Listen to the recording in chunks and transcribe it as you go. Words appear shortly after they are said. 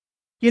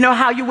You know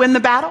how you win the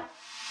battle?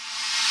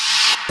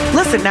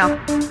 Listen now.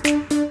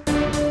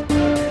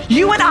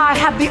 You and I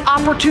have the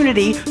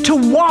opportunity to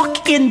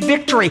walk in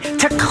victory,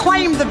 to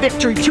claim the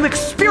victory, to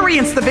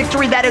experience the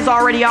victory that is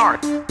already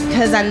ours.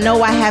 Because I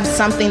know I have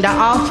something to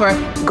offer.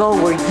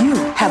 Go where you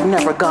have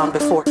never gone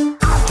before.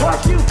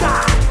 What you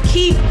got?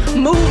 Keep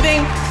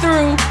moving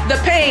through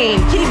the pain.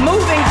 Keep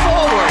moving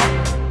forward.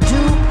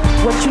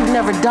 Do what you've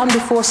never done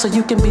before so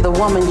you can be the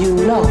woman you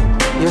know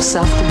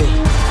yourself to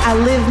be. I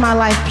live my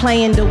life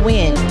playing to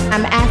win.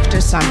 I'm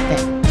after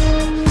something.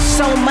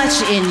 So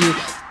much in you.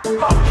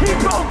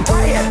 Keep on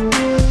playing.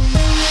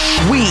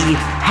 We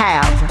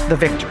have the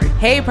victory.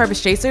 Hey,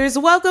 Purpose Chasers,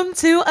 welcome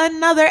to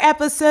another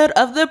episode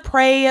of the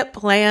Pray,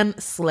 Plan,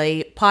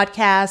 Slay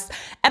podcast.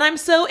 And I'm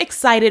so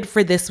excited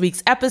for this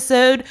week's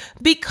episode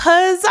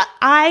because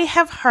I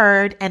have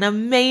heard an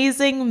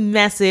amazing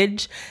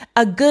message,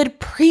 a good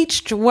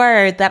preached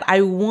word that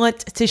I want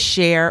to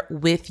share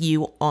with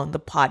you on the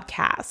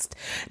podcast.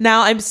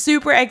 Now, I'm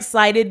super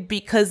excited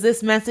because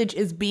this message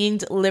is being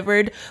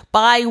delivered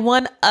by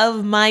one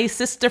of my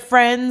sister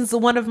friends,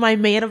 one of my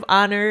maid of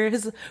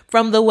honors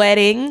from the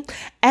wedding.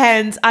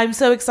 And I'm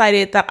so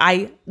excited that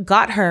I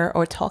got her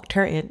or talked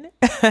her in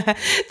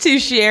to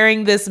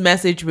sharing this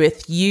message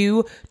with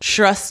you.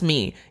 Trust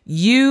me,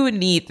 you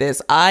need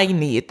this. I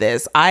need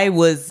this. I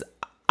was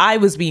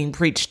being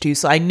preached to,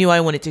 so I knew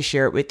I wanted to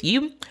share it with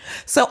you.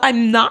 So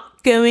I'm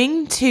not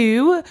going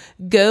to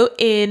go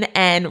in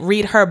and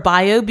read her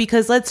bio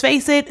because let's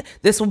face it,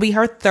 this will be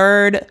her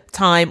third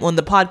time on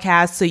the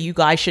podcast, so you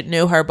guys should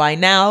know her by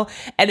now.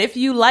 And if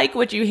you like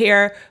what you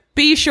hear,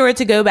 be sure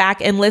to go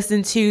back and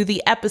listen to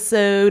the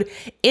episode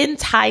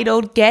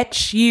entitled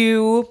Get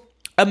You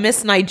a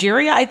Miss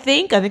Nigeria, I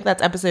think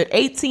that's episode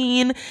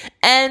 18,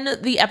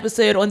 and the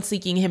episode on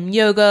Seeking Him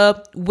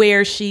Yoga,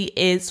 where she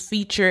is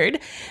featured.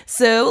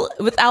 So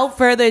without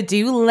further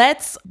ado,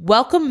 let's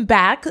welcome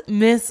back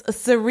Miss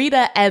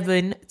Sarita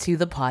Evan to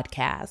the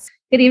podcast.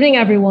 Good evening,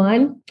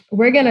 everyone.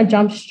 We're going to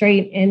jump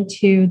straight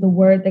into the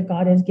word that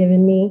God has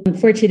given me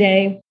for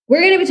today.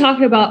 We're going to be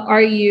talking about,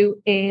 are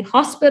you a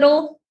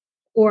hospital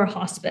or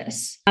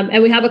hospice?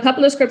 And we have a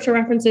couple of scripture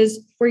references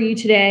for you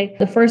today.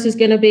 The first is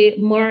going to be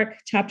Mark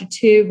chapter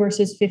 2,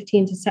 verses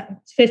 15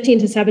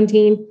 to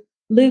 17,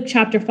 Luke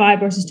chapter 5,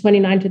 verses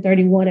 29 to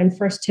 31, and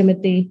 1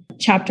 Timothy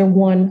chapter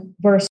 1,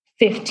 verse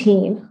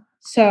 15.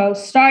 So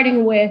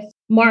starting with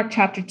Mark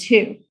chapter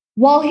 2.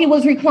 While he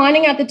was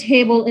reclining at the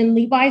table in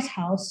Levi's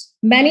house,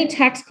 many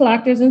tax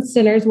collectors and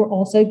sinners were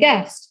also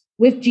guests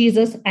with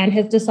Jesus and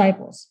his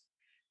disciples,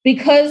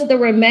 because there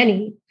were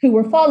many who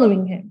were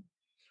following him.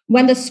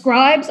 When the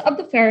scribes of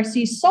the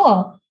Pharisees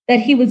saw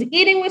that he was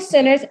eating with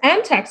sinners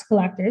and tax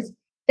collectors,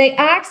 they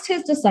asked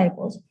his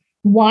disciples,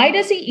 "Why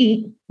does he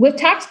eat with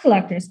tax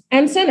collectors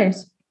and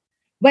sinners?"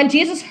 When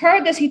Jesus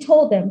heard this, he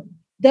told them,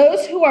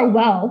 "Those who are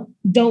well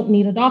don't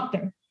need a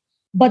doctor,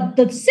 but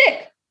the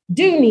sick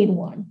do need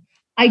one.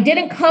 I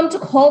didn't come to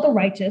call the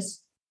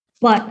righteous,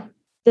 but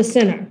the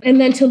sinner." And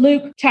then to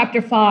Luke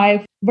chapter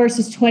 5,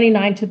 verses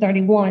 29 to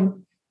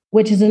 31,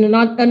 which is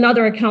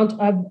another account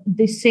of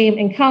the same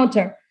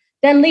encounter.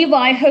 Then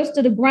Levi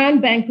hosted a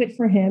grand banquet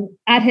for him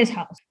at his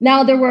house.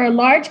 Now there were a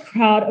large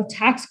crowd of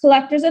tax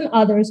collectors and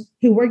others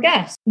who were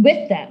guests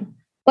with them.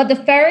 But the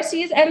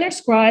Pharisees and their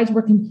scribes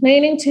were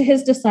complaining to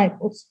his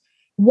disciples,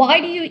 "Why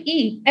do you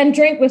eat and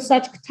drink with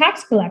such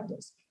tax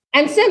collectors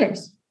and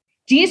sinners?"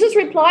 Jesus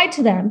replied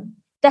to them,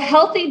 "The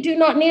healthy do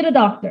not need a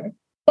doctor,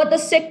 but the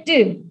sick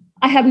do.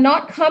 I have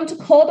not come to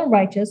call the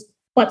righteous,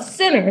 but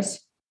sinners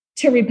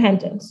to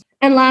repentance."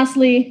 And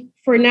lastly,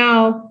 for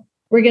now,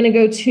 we're going to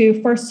go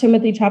to 1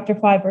 Timothy chapter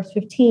 5, verse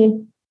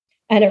 15,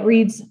 and it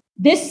reads,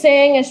 "This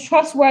saying is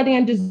trustworthy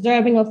and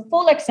deserving of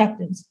full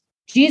acceptance.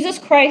 Jesus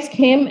Christ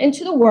came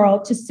into the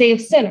world to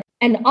save sinners,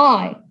 and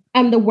I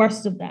am the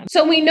worst of them."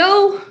 So we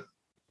know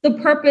the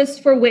purpose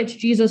for which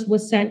Jesus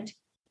was sent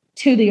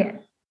to the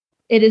earth.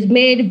 It is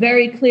made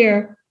very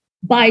clear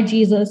by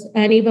Jesus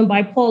and even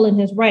by Paul in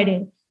his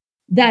writing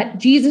that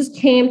Jesus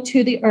came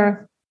to the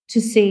earth to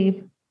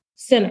save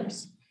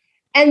sinners.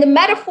 And the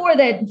metaphor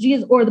that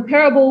Jesus, or the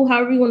parable,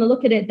 however you want to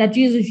look at it, that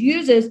Jesus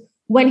uses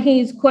when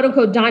he's quote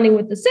unquote dining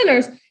with the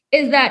sinners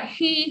is that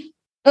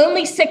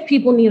only sick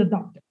people need a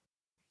doctor.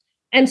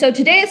 And so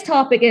today's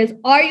topic is,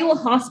 are you a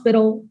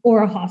hospital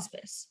or a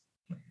hospice?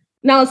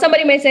 Now,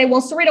 somebody may say,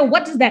 well, Sarita,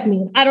 what does that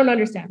mean? I don't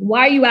understand.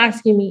 Why are you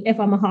asking me if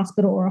I'm a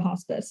hospital or a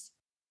hospice?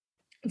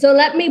 So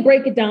let me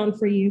break it down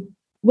for you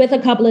with a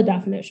couple of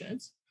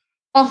definitions.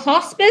 A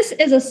hospice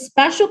is a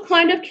special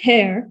kind of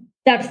care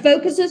that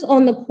focuses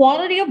on the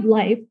quality of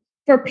life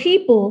for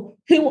people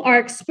who are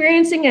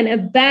experiencing an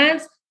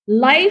advanced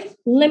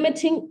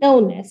life-limiting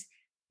illness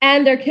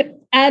and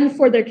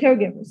for their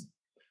caregivers.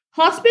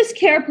 Hospice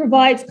care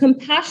provides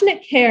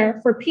compassionate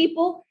care for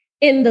people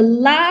in the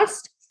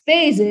last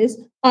phases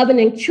of an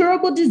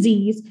incurable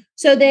disease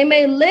so they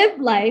may live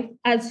life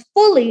as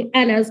fully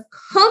and as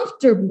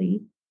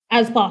comfortably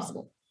as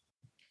possible.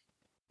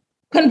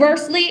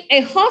 Conversely,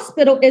 a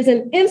hospital is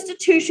an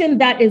institution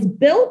that is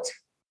built,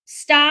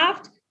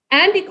 staffed,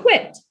 and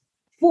equipped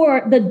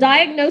for the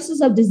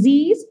diagnosis of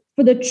disease,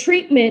 for the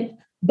treatment,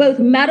 both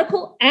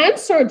medical and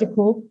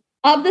surgical,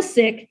 of the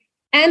sick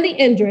and the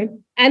injured,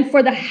 and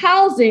for the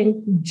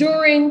housing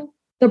during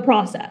the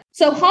process.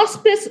 So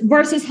hospice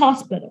versus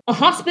hospital. A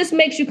hospice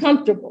makes you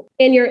comfortable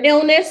in your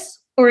illness,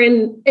 or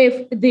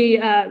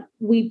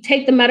we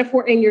take the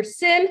metaphor in your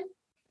sin,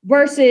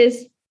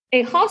 versus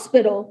a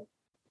hospital,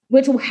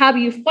 which will have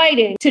you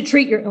fighting to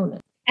treat your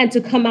illness and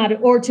to come out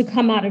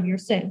of your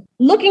sin.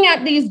 Looking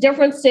at these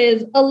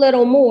differences a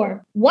little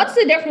more, what's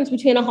the difference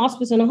between a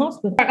hospice and a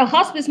hospital? A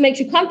hospice makes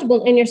you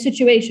comfortable in your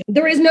situation.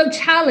 There is no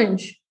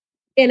challenge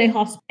in a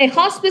hospice. A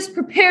hospice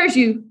prepares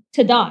you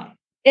to die.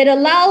 It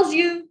allows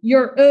you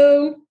your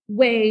own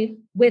way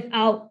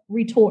without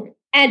retort.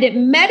 And it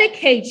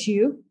medicates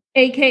you,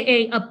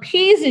 AKA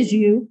appeases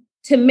you,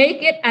 to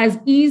make it as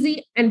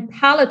easy and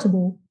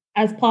palatable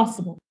as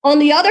possible. On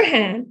the other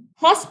hand,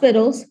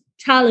 hospitals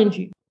challenge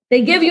you.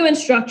 They give you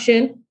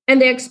instruction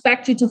and they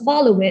expect you to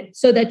follow it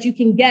so that you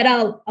can get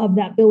out of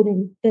that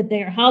building that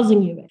they are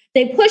housing you in.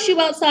 They push you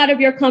outside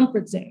of your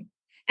comfort zone.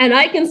 And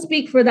I can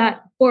speak for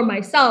that for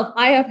myself.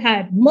 I have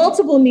had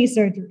multiple knee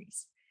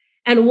surgeries.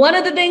 And one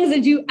of the things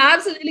that you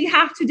absolutely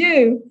have to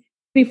do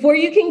before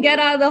you can get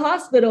out of the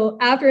hospital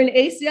after an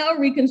ACL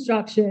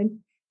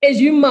reconstruction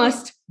is you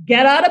must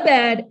get out of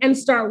bed and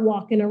start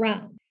walking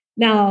around.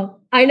 Now,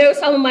 I know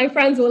some of my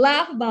friends will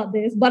laugh about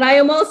this, but I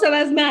am also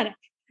asthmatic.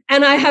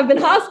 And I have been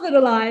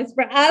hospitalized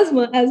for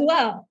asthma as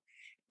well.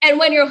 And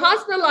when you're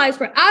hospitalized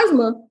for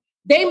asthma,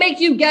 they make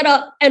you get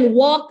up and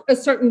walk a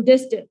certain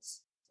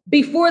distance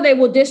before they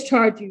will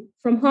discharge you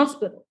from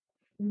hospital.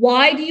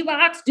 Why, do you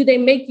ask? Do they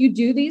make you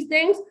do these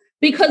things?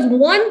 Because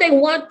one, they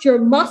want your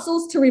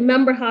muscles to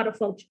remember how to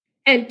function.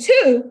 And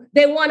two,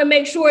 they want to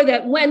make sure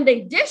that when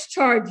they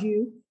discharge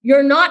you,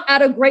 you're not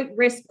at a great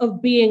risk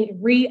of being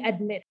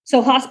readmitted.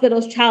 So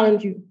hospitals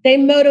challenge you. They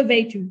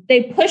motivate you.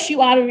 They push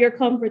you out of your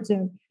comfort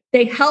zone.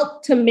 They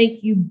help to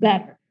make you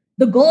better.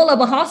 The goal of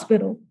a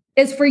hospital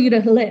is for you to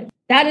live.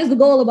 That is the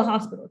goal of a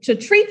hospital, to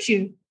treat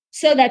you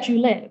so that you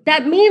live.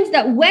 That means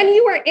that when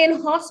you are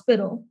in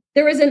hospital,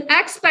 there is an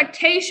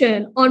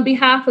expectation on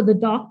behalf of the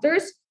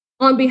doctors,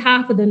 on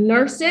behalf of the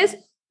nurses,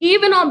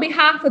 even on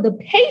behalf of the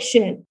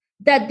patient,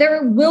 that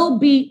there will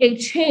be a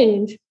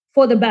change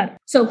for the better.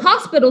 So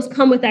hospitals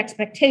come with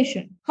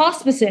expectation.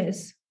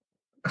 Hospices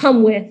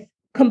come with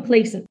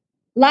complacency.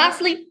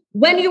 Lastly,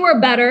 when you are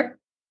better,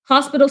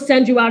 hospitals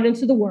send you out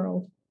into the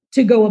world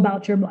to go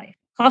about your life.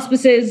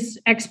 Hospices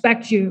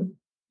expect you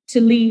to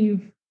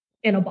leave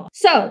in a box.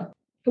 So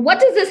what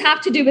does this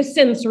have to do with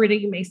sin, Sarita,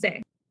 you may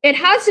say? It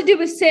has to do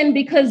with sin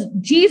because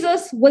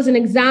Jesus was an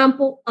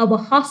example of a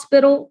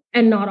hospital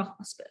and not a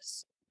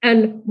hospice.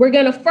 And we're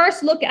going to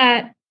first look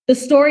at the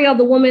story of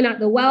the woman at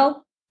the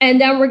well, and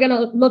then we're going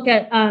to look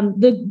at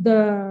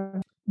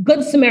the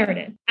Good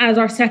Samaritan as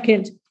our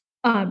second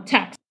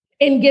text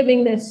in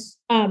giving this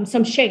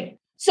some shape.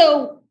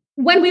 So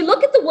when we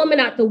look at the woman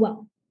at the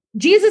well,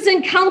 Jesus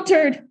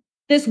encountered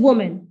this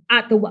woman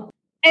at the well,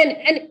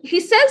 and he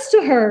says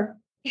to her,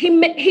 he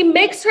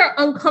makes her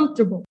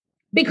uncomfortable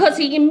because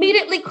he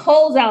immediately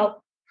calls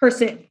out her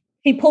sin.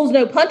 He pulls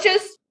no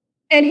punches,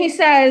 and he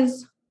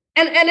says,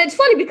 and it's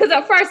funny because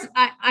at first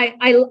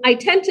I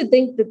tend to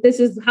think that this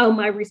is how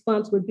my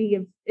response would be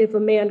if a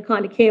man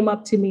kind of came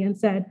up to me and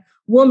said,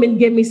 "Woman,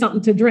 give me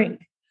something to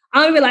drink."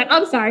 I would be like,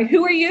 "I'm sorry,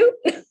 who are you?"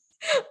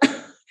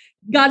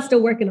 God's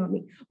still working on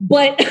me.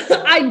 But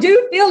I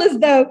do feel as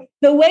though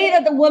the way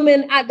that the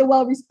woman at the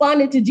well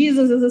responded to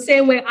Jesus is the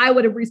same way I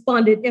would have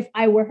responded if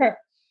I were her.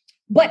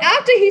 But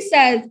after he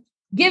says,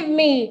 "Give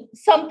me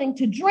something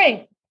to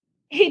drink,"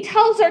 he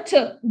tells her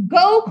to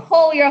go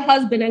call your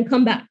husband and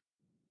come back.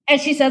 And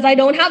she says, "I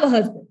don't have a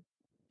husband."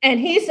 And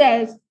he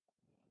says,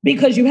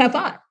 "Because you have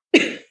 5.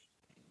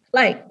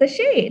 Like the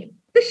shade.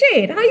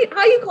 How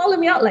you calling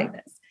me out like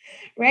this?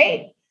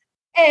 Right?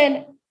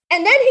 And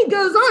then he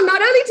goes on,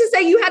 not only to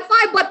say you had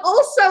 5, but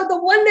also the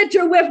one that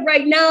you're with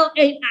right now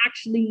ain't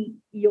actually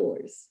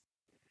yours.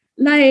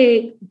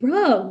 Like,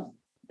 bro,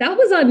 that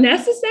was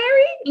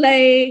unnecessary.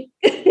 Like,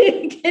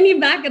 can you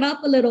back it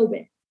up a little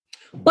bit?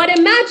 But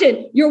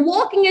imagine you're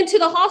walking into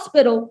the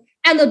hospital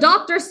and the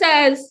doctor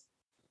says,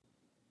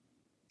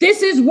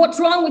 "This is what's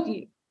wrong with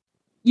you.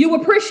 You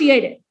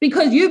appreciate it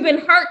because you've been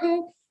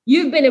hurting.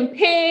 You've been in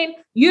pain.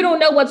 You don't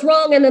know what's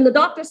wrong." And then the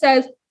doctor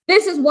says,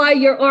 "This is why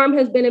your arm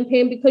has been in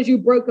pain, because you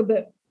broke a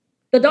bone."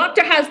 The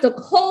doctor has to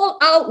call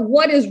out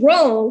what is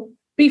wrong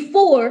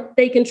before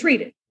they can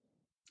treat it.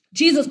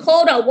 Jesus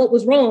called out what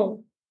was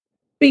wrong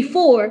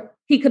before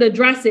he could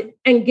address it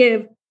and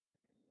give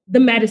the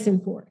medicine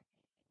for it.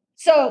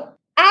 So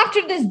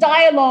after this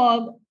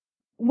dialogue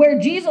where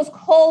Jesus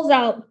calls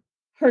out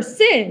her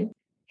sin,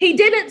 he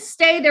didn't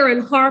stay there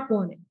and harp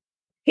on it.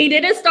 He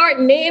didn't start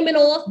naming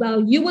off,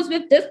 "Well, you was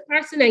with this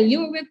person and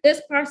you were with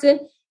this person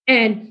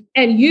and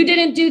you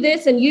didn't do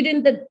this and you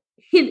didn't."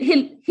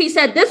 He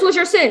said, "This was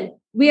your sin.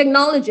 We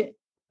acknowledge it.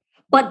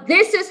 But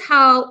this is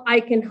how I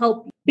can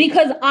help you,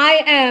 because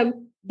I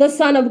am the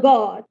Son of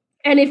God.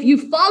 And if you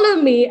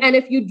follow me and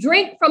if you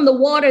drink from the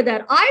water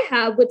that I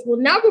have, which will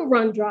never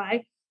run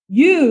dry,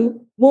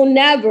 you will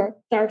never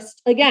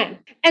thirst again.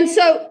 And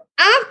so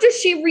after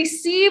she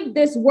received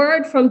this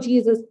word from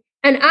Jesus,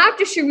 and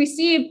after she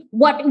received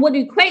what would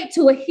equate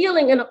to a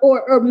healing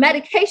or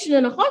medication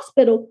in a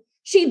hospital,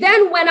 she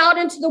then went out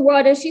into the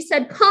world and she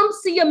said, come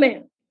see a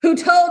man who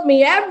told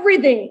me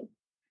everything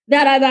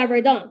that I've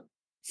ever done.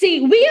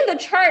 See, we in the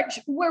church,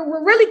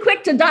 we're really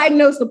quick to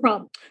diagnose the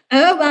problem.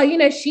 Oh,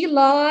 well, she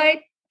lied,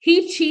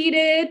 he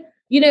cheated,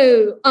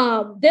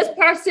 this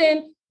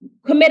person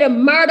committed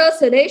murder,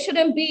 so they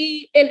shouldn't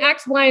be in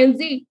X, Y, and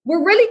Z.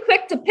 We're really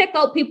quick to pick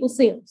out people's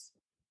sins.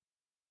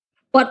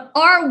 But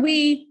are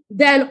we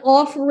then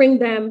offering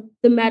them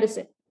the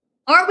medicine?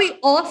 Are we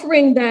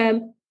offering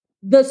them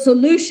the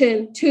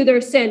solution to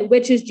their sin,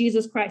 which is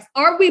Jesus Christ?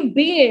 Are we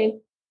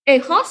being a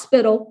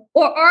hospital,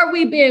 or are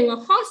we being a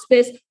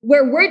hospice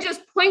where we're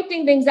just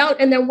pointing things out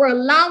and then we're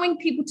allowing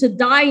people to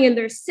die in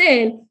their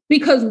sin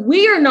because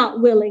we are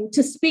not willing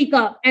to speak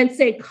up and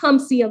say, come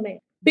see a man?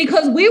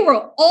 Because we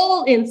were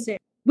all in sin.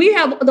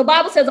 The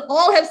Bible says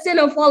all have sinned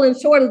and fallen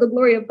short of the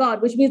glory of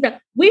God, which means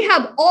that we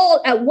have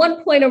all at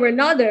one point or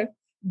another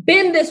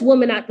been this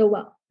woman at the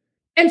well.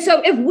 And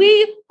so if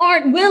we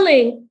aren't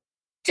willing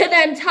to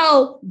then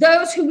tell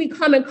those who we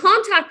come in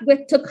contact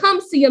with to come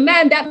see a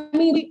man, that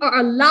means we are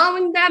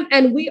allowing them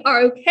and we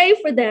are okay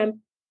for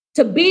them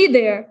to be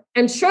there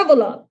and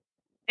shrivel up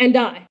and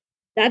die.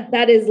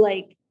 That is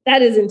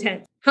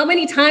intense. How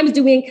many times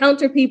do we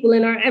encounter people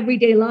in our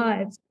everyday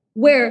lives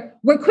where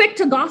we're quick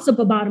to gossip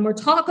about them or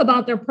talk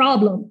about their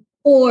problem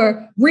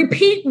or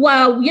repeat,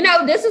 well,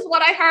 this is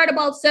what I heard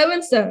about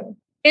so-and-so,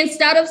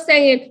 instead of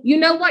saying, you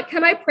know what,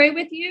 can I pray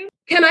with you?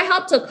 Can I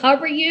help to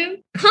cover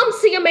you? Come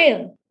see a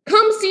man.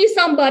 Come see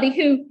somebody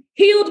who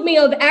healed me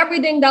of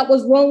everything that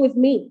was wrong with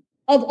me,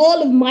 of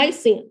all of my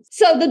sins.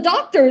 So the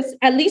doctors,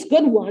 at least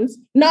good ones,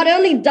 not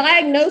only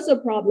diagnose a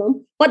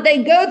problem, but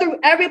they go through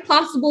every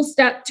possible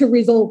step to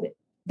resolve it.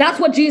 That's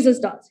what Jesus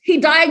does. He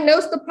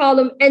diagnosed the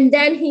problem and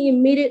then he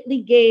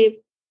immediately gave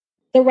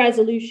the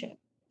resolution.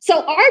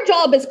 So our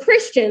job as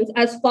Christians,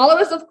 as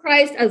followers of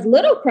Christ, as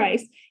little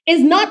Christ,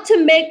 is not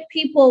to make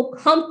people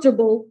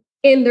comfortable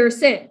in their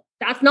sin.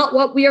 That's not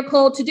what we are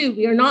called to do.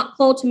 We are not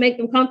called to make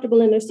them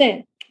comfortable in their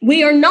sin.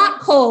 We are not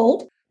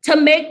called to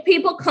make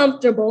people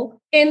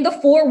comfortable in the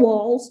four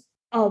walls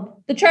of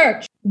the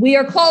church. We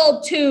are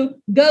called to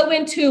go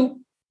into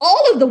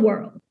all of the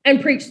world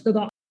and preach the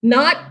gospel,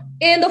 not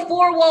in the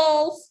four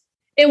walls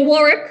in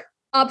Warwick,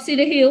 up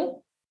Cedar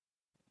Hill,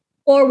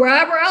 or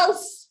wherever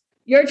else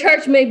your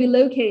church may be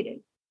located.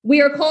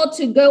 We are called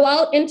to go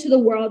out into the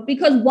world,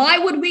 because why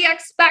would we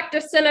expect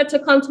a sinner to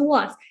come to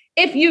us?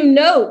 If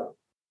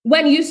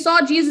when you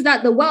saw Jesus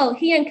at the well,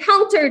 he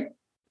encountered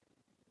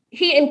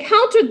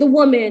the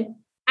woman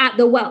at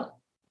the well.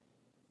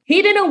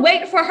 He didn't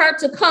wait for her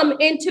to come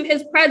into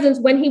his presence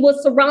when he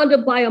was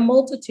surrounded by a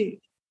multitude.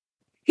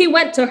 He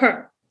went to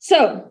her.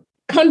 So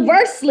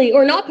conversely,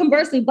 or not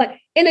conversely, but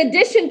in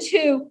addition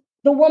to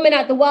the woman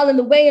at the well and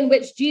the way in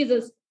which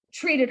Jesus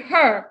treated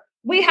her,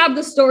 we have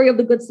the story of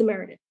the Good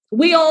Samaritan.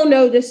 We all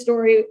know this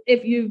story.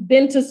 If you've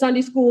been to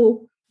Sunday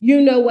school,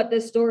 you know what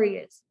this story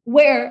is,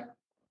 where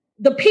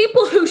the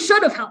people who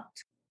should have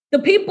helped, the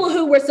people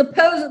who were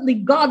supposedly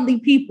godly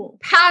people,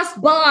 passed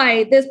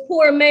by this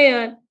poor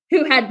man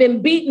who had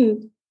been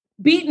beaten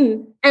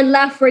and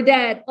left for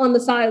dead on the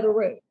side of the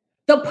road.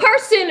 The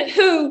person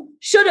who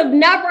should have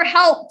never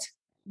helped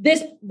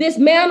this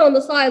man on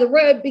the side of the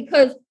road,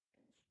 because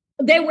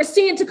they were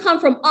seen to come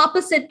from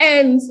opposite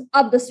ends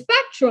of the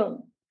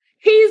spectrum,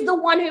 he's the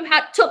one who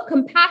took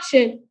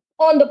compassion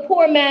on the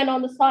poor man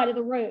on the side of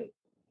the road.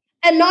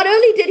 And not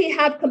only did he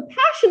have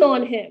compassion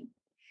on him,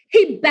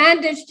 he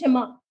bandaged him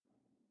up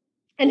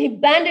and he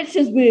bandaged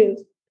his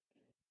wounds.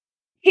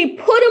 He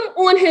put him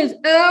on his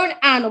own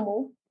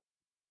animal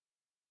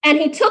and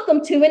he took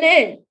him to an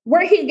inn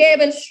where he gave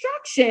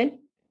instruction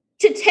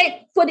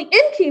for the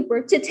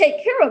innkeeper to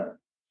take care of him.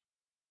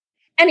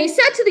 And he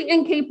said to the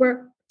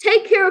innkeeper,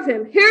 take care of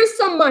him. Here's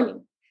some money.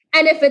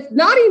 And if it's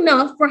not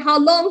enough for how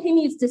long he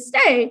needs to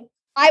stay,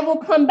 I will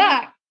come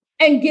back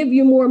and give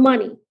you more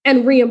money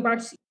and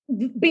reimburse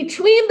you.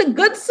 Between the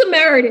Good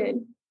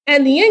Samaritan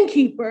and the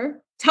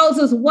innkeeper tells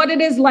us what it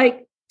is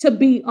like to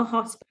be a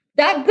hospital.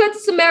 That Good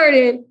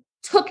Samaritan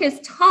took his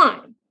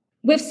time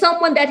with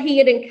someone that he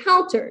had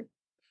encountered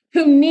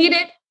who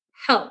needed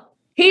help.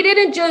 He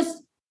didn't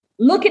just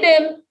look at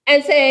him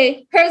and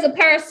say, here's a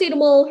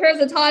paracetamol, here's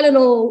a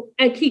Tylenol,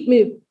 and keep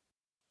moving,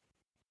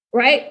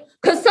 right?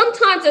 Because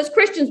sometimes as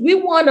Christians, we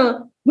want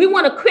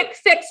a quick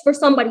fix for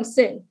somebody's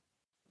sin.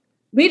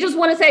 We just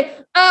want to say,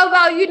 oh,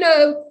 well,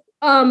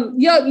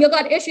 you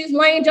got issues,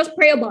 Lane, just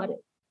pray about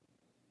it,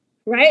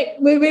 right?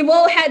 We've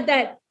all had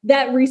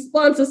that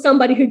response of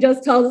somebody who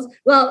just tells us,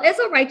 well, it's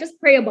all right, just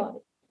pray about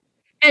it.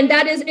 And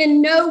that is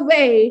in no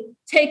way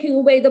taking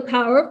away the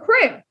power of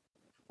prayer.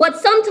 But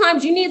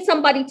sometimes you need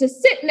somebody to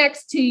sit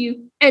next to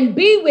you and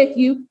be with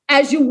you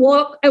as you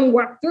walk and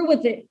work through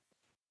with it,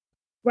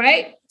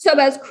 right? So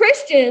as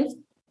Christians,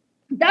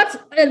 that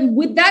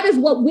is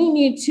what we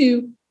need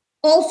to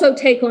also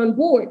take on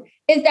board,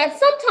 is that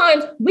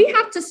sometimes we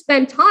have to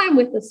spend time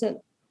with the sinner.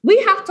 We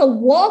have to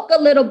walk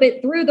a little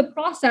bit through the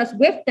process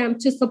with them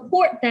to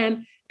support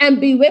them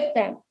and be with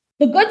them.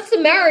 The Good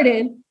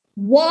Samaritan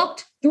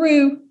walked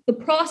through the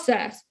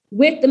process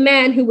with the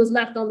man who was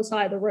left on the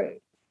side of the road.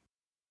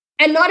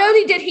 And not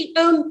only did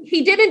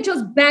he didn't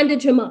just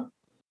bandage him up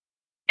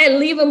and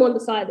leave him on the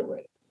side of the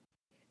road.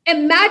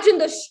 Imagine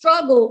the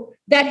struggle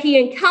that he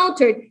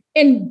encountered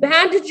in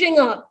bandaging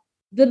up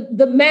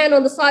the man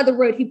on the side of the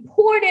road. He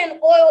poured in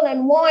oil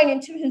and wine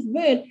into his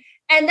wound,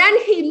 and then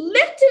he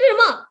lifted him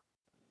up.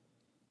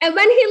 And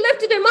when he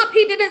lifted him up,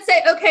 he didn't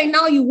say, okay,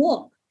 now you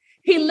walk.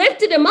 He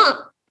lifted him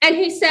up and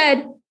he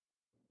said,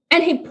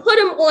 and he put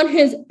him on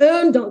his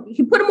own donkey.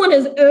 He put him on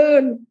his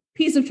own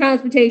piece of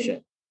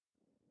transportation.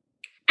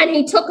 And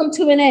he took him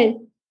to an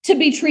inn to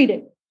be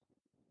treated.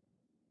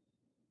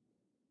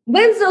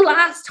 When's the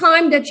last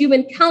time that you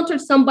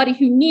encountered somebody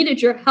who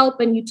needed your help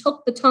and you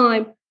took the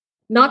time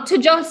not to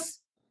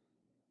just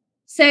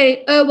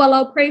say, oh, well,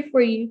 I'll pray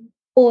for you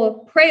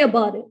or pray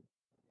about it,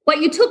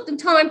 but you took the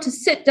time to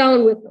sit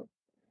down with them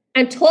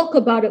and talk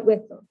about it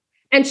with them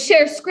and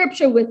share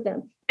scripture with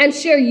them and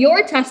share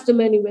your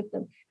testimony with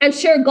them and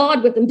share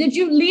God with them? Did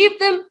you leave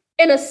them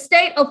in a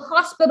state of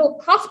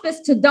hospice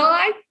to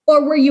die,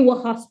 or were you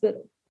a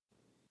hospital?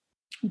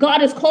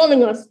 God is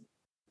calling us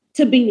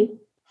to be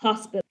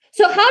hospital.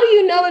 So how do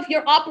you know if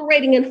you're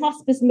operating in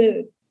hospice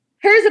mode?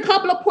 Here's a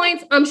couple of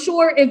points. I'm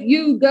sure if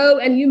you go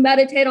and you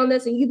meditate on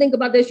this and you think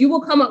about this, you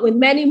will come up with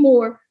many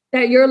more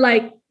that you're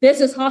like, this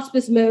is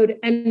hospice mode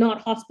and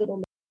not hospital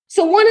mode.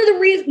 So one of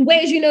the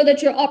ways you know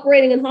that you're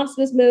operating in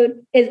hospice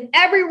mode is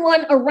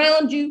everyone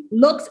around you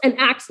looks and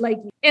acts like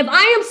you. If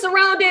I am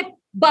surrounded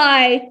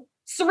by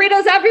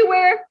Cerritos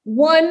everywhere,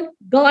 one,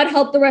 God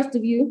help the rest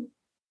of you.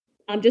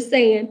 I'm just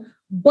saying.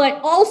 But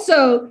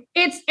also,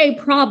 it's a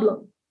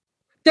problem.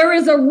 There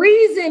is a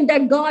reason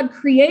that God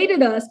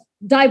created us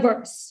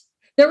diverse.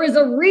 There is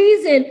a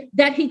reason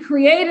that he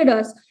created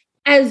us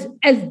as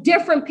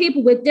different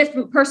people with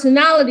different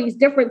personalities,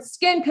 different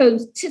skin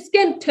tones,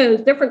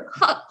 different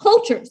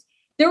cultures.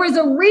 There is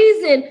a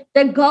reason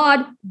that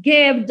God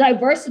gave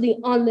diversity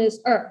on this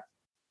earth.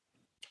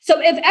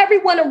 So if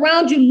everyone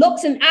around you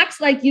looks and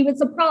acts like you,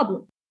 it's a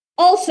problem.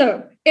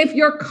 Also, if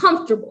you're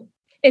comfortable,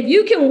 if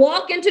you can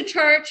walk into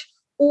church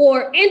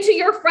or into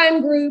your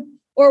friend group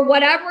or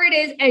whatever it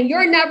is, and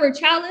you're never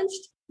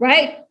challenged,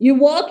 right? You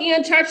walk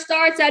in, church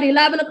starts at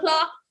 11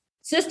 o'clock.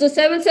 Sister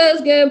so-and-so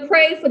is going to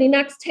pray for the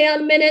next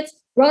 10 minutes.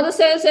 Brother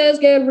so-and-so is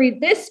going to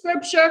read this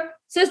scripture.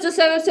 Sister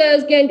so-and-so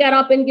is going to get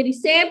up and give the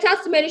same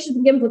testimony she's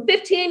been given for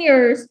 15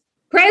 years.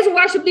 Praise and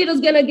worship leader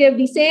is going to give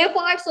the same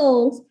 5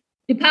 songs.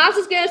 The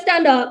pastor's going to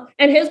stand up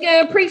and he's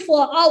going to preach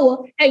for an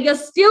hour, and you're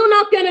still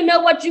not going to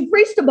know what you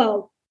preached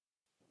about.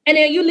 And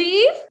then you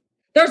leave.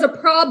 There's a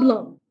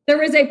problem.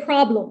 There is a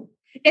problem.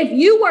 If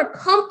you were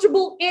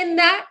comfortable in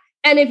that,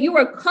 and if you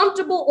were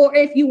comfortable or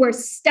if you were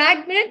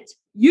stagnant,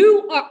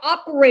 you are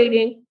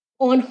operating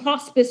on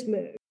hospice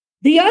mode.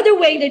 The other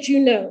way that you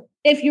know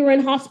if you're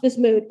in hospice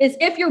mode is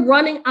if you're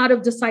running out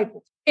of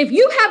disciples. If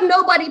you have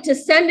nobody to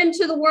send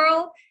into the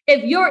world,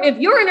 if you're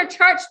in a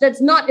church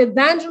that's not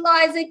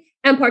evangelizing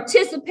and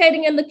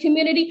participating in the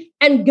community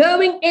and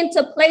going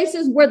into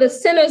places where the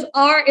sinners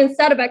are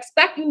instead of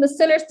expecting the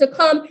sinners to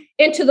come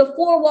into the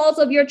 4 walls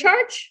of your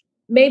church,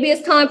 maybe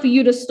it's time for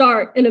you to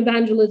start an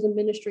evangelism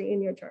ministry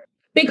in your church.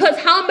 Because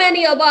how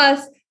many of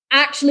us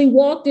actually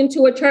walked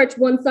into a church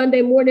one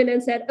Sunday morning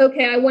and said,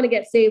 okay, I want to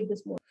get saved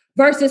this morning,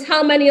 versus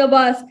how many of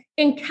us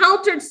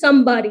encountered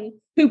somebody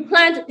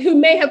who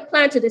may have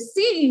planted a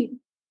seed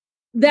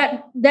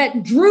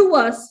that drew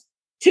us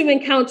to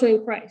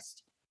encountering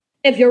Christ.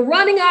 If you're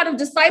running out of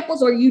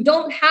disciples, or you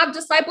don't have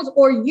disciples,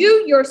 or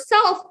you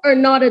yourself are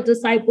not a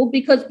disciple,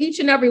 because each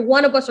and every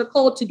one of us are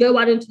called to go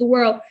out into the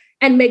world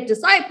and make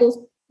disciples,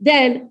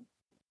 then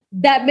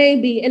that may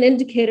be an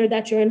indicator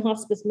that you're in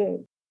hospice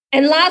mode.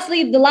 And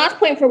lastly, the last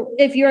point for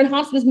if you're in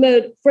hospice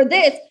mode for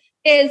this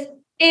is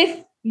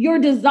if your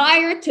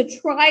desire to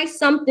try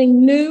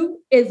something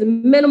new is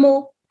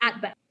minimal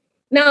at best.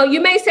 Now,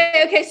 you may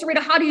say, okay, Sarita,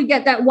 how do you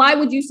get that? Why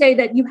would you say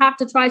that you have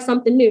to try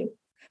something new?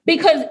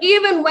 Because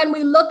even when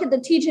we look at the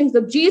teachings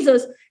of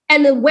Jesus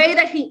and the way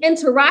that he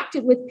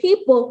interacted with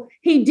people,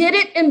 he did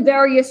it in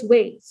various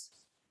ways.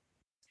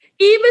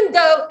 Even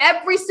though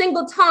every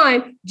single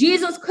time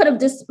Jesus could have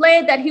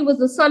displayed that he was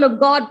the Son of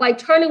God by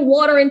turning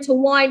water into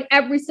wine,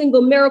 every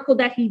single miracle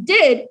that he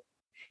did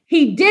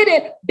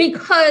it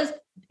because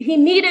he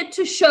needed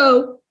to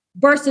show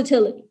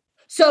versatility.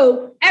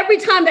 So every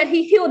time that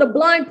he healed a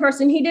blind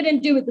person, he didn't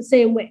do it the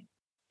same way.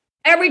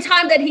 Every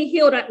time that he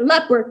healed a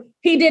leper,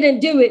 he didn't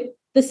do it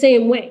the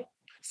same way.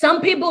 Some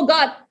people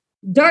got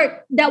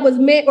dirt that was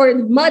made, or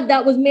mud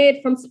that was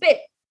made from spit.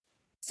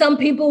 Some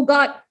people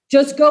got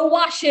just go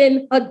wash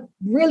in a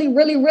really,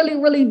 really, really,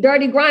 really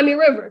dirty, grimy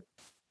river.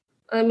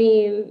 I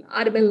mean,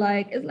 I'd have been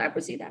like, is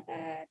leprosy that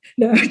bad?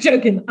 No,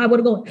 joking. I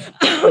would have gone.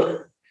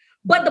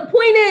 But the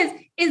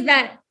point is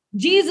that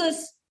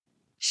Jesus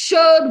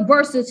showed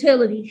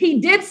versatility.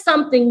 He did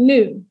something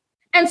new.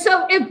 And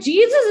so if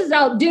Jesus is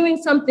out doing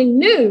something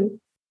new,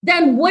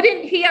 then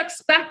wouldn't he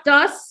expect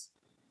us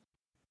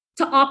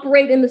to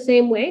operate in the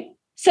same way?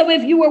 So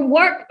if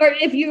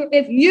you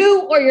if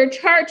you or your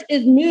church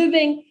is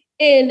moving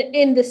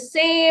in the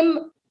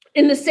same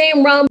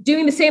realm,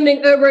 doing the same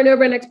thing over and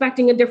over and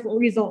expecting a different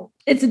result,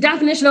 it's the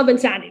definition of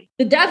insanity.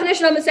 The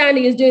definition of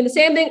insanity is doing the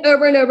same thing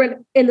over and over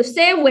in the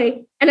same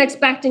way and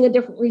expecting a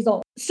different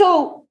result.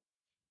 So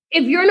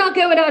if you're not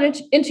going out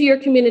into your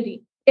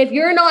community, if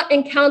you're not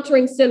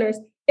encountering sinners,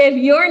 if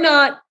you're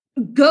not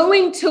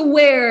going to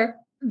where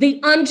the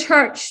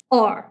unchurched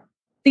are,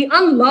 the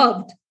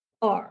unloved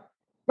are,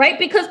 right?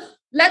 Because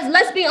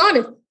let's be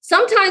honest,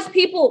 sometimes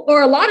people,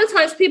 or a lot of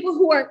times people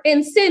who are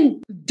in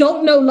sin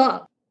don't know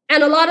love.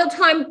 And a lot of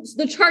times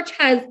the church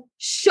has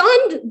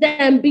shunned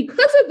them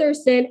because of their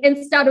sin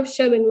instead of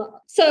showing love.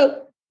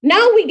 So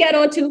now we get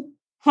onto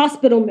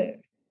hospital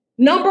mode.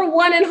 Number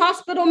one in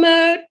hospital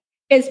mode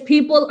is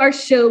people are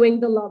showing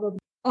the love of God.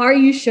 Are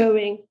you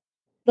showing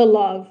the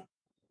love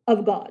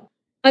of God?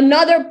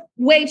 Another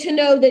way to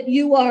know that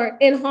you are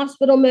in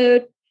hospital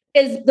mode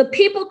is the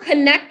people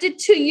connected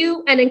to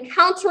you and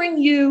encountering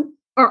you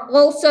are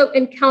also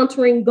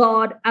encountering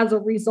God as a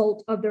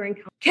result of their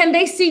encounter. Can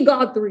they see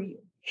God through you?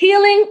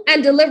 Healing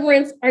and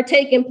deliverance are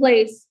taking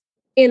place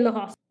in the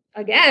hospital.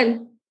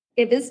 Again,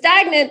 if it's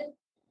stagnant,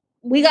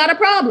 we got a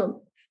problem,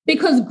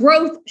 because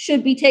growth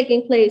should be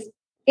taking place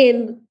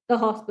in the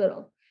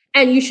hospital.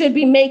 And you should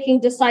be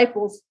making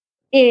disciples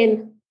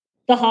in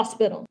the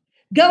hospital.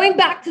 Going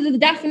back to the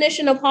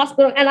definition of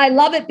hospital, and I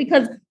love it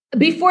because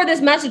before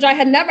this message, I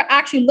had never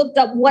actually looked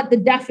up what the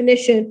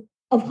definition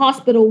of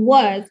hospital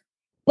was.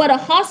 But a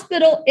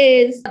hospital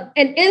is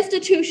an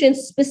institution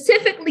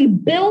specifically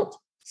built,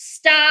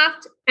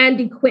 staffed, and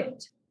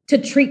equipped to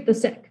treat the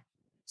sick.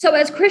 So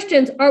as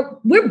Christians,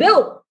 we're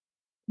built.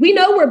 We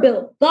know we're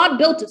built. God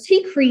built us.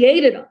 He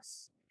created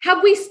us.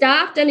 Have we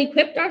staffed and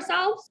equipped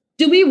ourselves?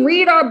 Do we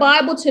read our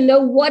Bible to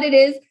know what it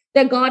is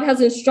that God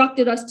has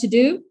instructed us to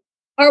do?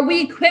 Are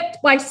we equipped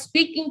by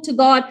speaking to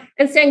God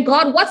and saying,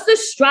 God, what's the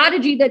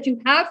strategy that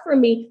you have for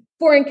me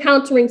for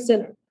encountering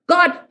sinners?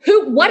 God,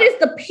 what is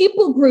the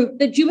people group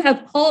that you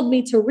have called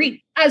me to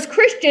reach? As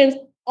Christians,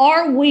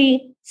 are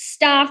we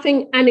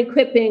staffing and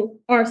equipping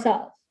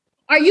ourselves?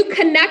 Are you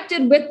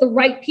connected with the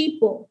right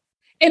people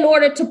in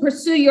order to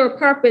pursue your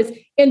purpose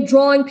in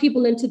drawing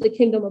people into the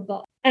kingdom of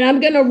God? And I'm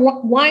going to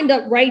wind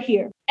up right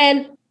here.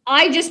 And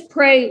I just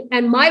pray,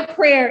 and my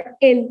prayer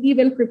in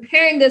even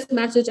preparing this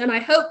message, and I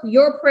hope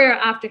your prayer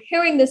after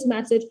hearing this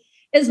message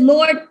is,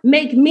 Lord,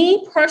 make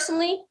me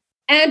personally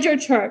and your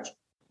church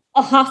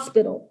a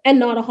hospital and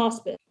not a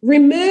hospice.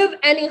 Remove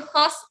any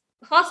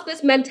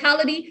hospice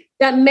mentality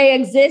that may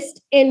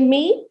exist in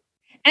me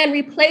and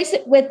replace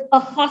it with a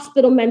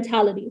hospital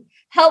mentality.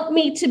 Help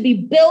me to be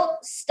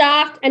built,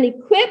 staffed, and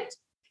equipped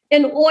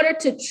in order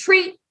to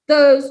treat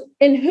those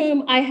in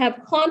whom I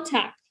have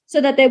contact, so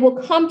that they will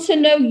come to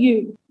know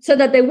you, so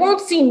that they won't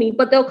see me,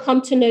 but they'll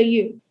come to know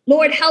you.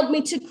 Lord, help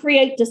me to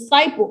create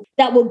disciples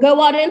that will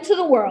go out into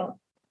the world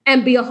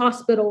and be a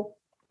hospital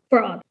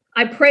for others.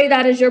 I pray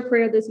that is your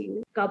prayer this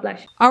evening. God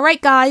bless you. All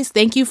right, guys,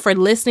 thank you for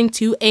listening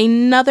to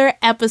another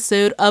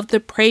episode of the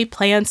Pray,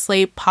 Plan,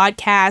 Slay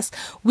podcast.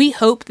 We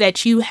hope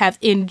that you have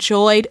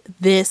enjoyed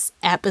this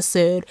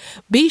episode.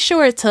 Be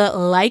sure to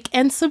like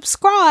and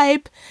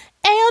subscribe.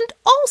 And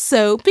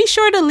also be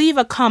sure to leave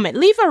a comment,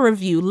 leave a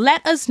review.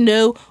 Let us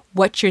know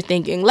what you're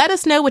thinking. Let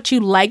us know what you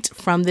liked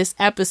from this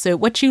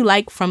episode, what you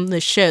like from the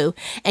show.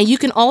 And you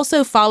can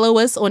also follow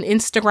us on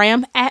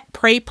Instagram at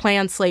Pray,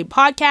 Plan, Slay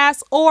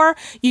Podcast, or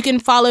you can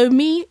follow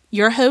me,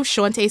 your host,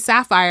 Shante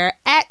Sapphire,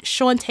 at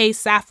Shante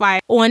Sapphire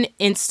on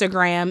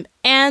Instagram.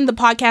 And the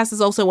podcast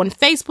is also on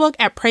Facebook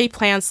at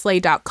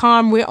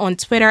PrayPlanSlay.com. We're on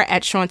Twitter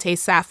at Shante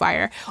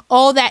Sapphire.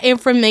 All that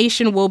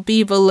information will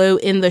be below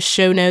in the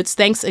show notes.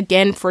 Thanks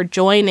again for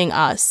joining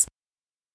us.